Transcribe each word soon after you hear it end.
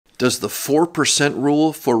Does the 4%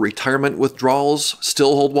 rule for retirement withdrawals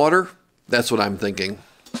still hold water? That's what I'm thinking.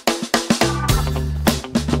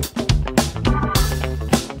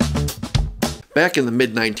 Back in the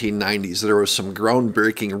mid-1990s, there was some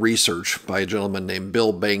groundbreaking research by a gentleman named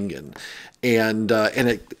Bill Bengen.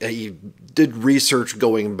 He did research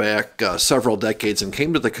going back several decades and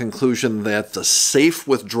came to the conclusion that the safe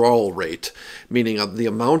withdrawal rate, meaning the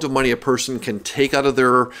amount of money a person can take out of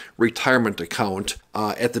their retirement account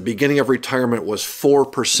at the beginning of retirement, was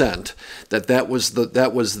 4%. That was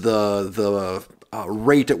the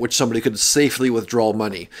rate at which somebody could safely withdraw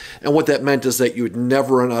money. And what that meant is that you would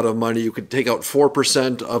never run out of money. You could take out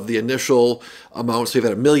 4% of the initial amount. So if you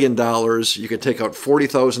had $1 million, you could take out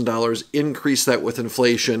 $40,000, increase that with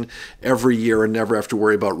inflation every year, and never have to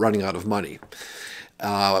worry about running out of money.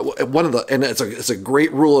 It's a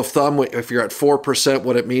great rule of thumb. If you're at 4%,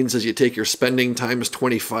 what it means is you take your spending times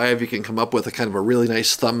 25. You can come up with a kind of a really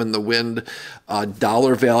nice thumb in the wind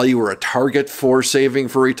dollar value or a target for saving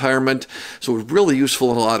for retirement. So it's really useful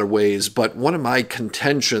in a lot of ways. But one of my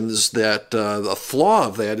contentions that the flaw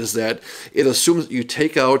of that is that it assumes that you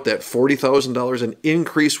take out that $40,000 and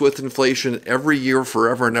increase with inflation every year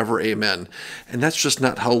forever and ever. Amen. And that's just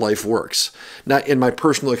not how life works. Not in my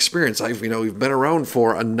personal experience. We've been around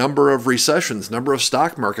for a number of recessions, number of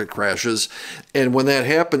stock market crashes, and when that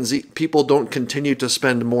happens, people don't continue to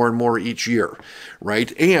spend more and more each year,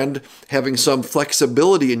 right? And having some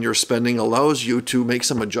flexibility in your spending allows you to make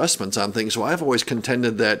some adjustments on things. So I've always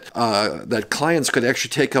contended that that clients could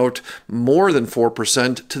actually take out more than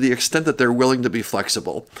 4% to the extent that they're willing to be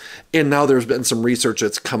flexible. And now there's been some research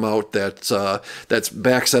that's come out that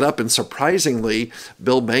backs it up. And surprisingly,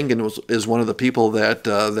 Bill Bengen is one of the people that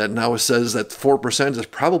now says that 4% is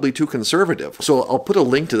probably too conservative. So I'll put a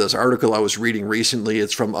link to this article I was reading recently.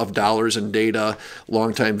 It's from Of Dollars and Data.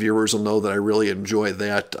 Longtime viewers will know that I really enjoy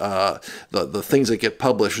that, the things that get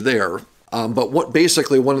published there. But one of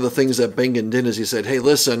the things that Bengen did is he said, hey,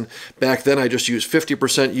 listen, back then I just used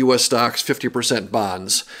 50% U.S. stocks, 50%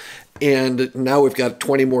 bonds. And now we've got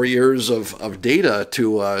 20 more years of data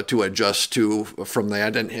to adjust to from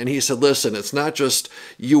that. And he said, listen, it's not just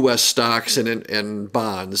U.S. stocks and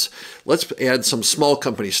bonds. Let's add some small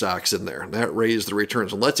company stocks in there. And that raised the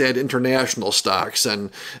returns. And let's add international stocks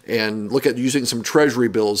and look at using some treasury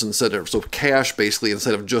bills so cash basically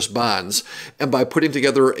instead of just bonds. And by putting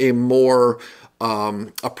together a more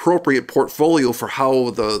appropriate portfolio for how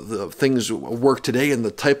the things work today and the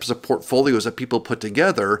types of portfolios that people put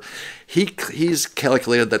together, he's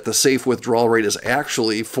calculated that the safe withdrawal rate is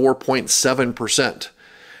actually 4.7%.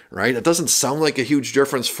 Right? It doesn't sound like a huge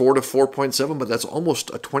difference, 4 to 4.7, but that's almost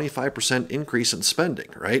a 25% increase in spending,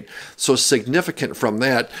 right? So significant from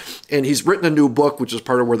that. And he's written a new book, which is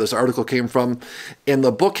part of where this article came from. And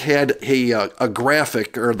the book had a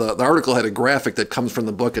graphic, or the article had a graphic that comes from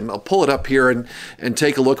the book. And I'll pull it up here and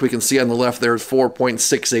take a look. We can see on the left there's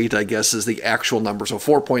 4.68, I guess, is the actual number. So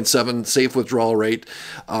 4.7 safe withdrawal rate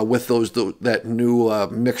with that new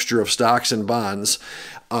mixture of stocks and bonds.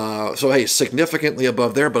 So, hey, significantly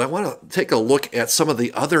above there, but I want to take a look at some of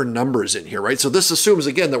the other numbers in here, right? So this assumes,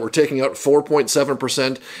 again, that we're taking out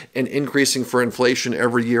 4.7% and increasing for inflation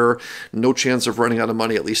every year. No chance of running out of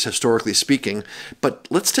money, at least historically speaking. But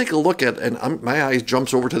let's take a look at, and my eye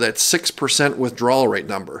jumps over to that 6% withdrawal rate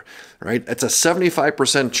number, right? It's a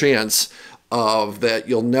 75% chance of that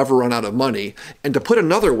you'll never run out of money. And to put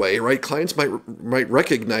another way, right, clients might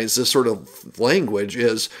recognize this sort of language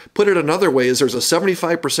is, put it another way, is there's a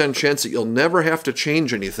 75% chance that you'll never have to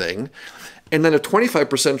change anything, and then a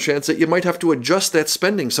 25% chance that you might have to adjust that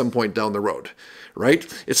spending some point down the road, right?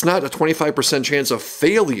 It's not a 25% chance of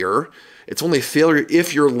failure. It's only failure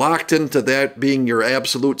if you're locked into that being your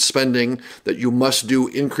absolute spending that you must do,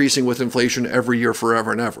 increasing with inflation every year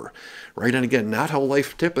forever and ever, right? And again, not how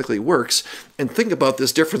life typically works. And think about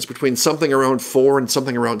this difference between something around 4 and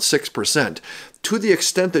something around 6%. To the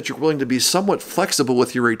extent that you're willing to be somewhat flexible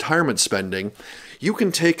with your retirement spending, you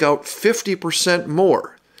can take out 50%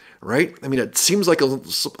 more. Right? I mean, it seems like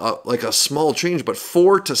a small change, but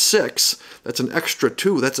 4 to 6, that's an extra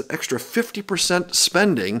 2. That's an extra 50%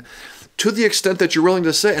 spending to the extent that you're willing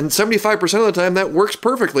to say. And 75% of the time, that works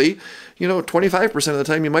perfectly. 25% of the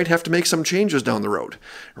time, you might have to make some changes down the road,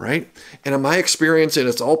 right? And in my experience, and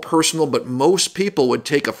it's all personal, but most people would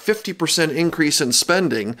take a 50% increase in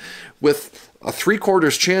spending with a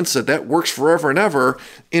 3/4 chance that that works forever and ever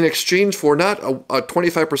in exchange for not a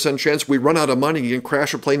 25% chance we run out of money and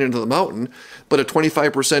crash a plane into the mountain, but a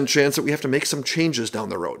 25% chance that we have to make some changes down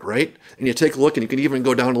the road, right? And you take a look, and you can even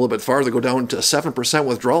go down a little bit farther, go down to a 7%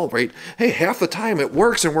 withdrawal rate. Hey, half the time it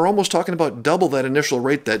works, and we're almost talking about double that initial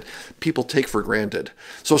rate that people take for granted.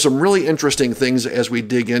 So some really interesting things as we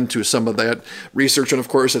dig into some of that research. And of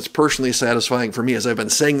course, it's personally satisfying for me, as I've been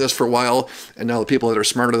saying this for a while, and now the people that are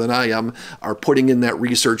smarter than I am are putting in that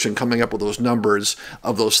research and coming up with those numbers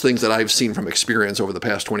of those things that I've seen from experience over the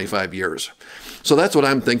past 25 years. So that's what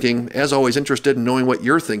I'm thinking. As always, interested in knowing what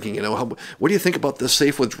you're thinking. What do you think about the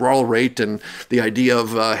safe withdrawal rate and the idea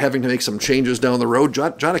of having to make some changes down the road?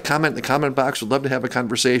 Jot a comment in the comment box. We'd love to have a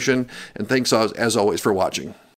conversation. And thanks as always for watching.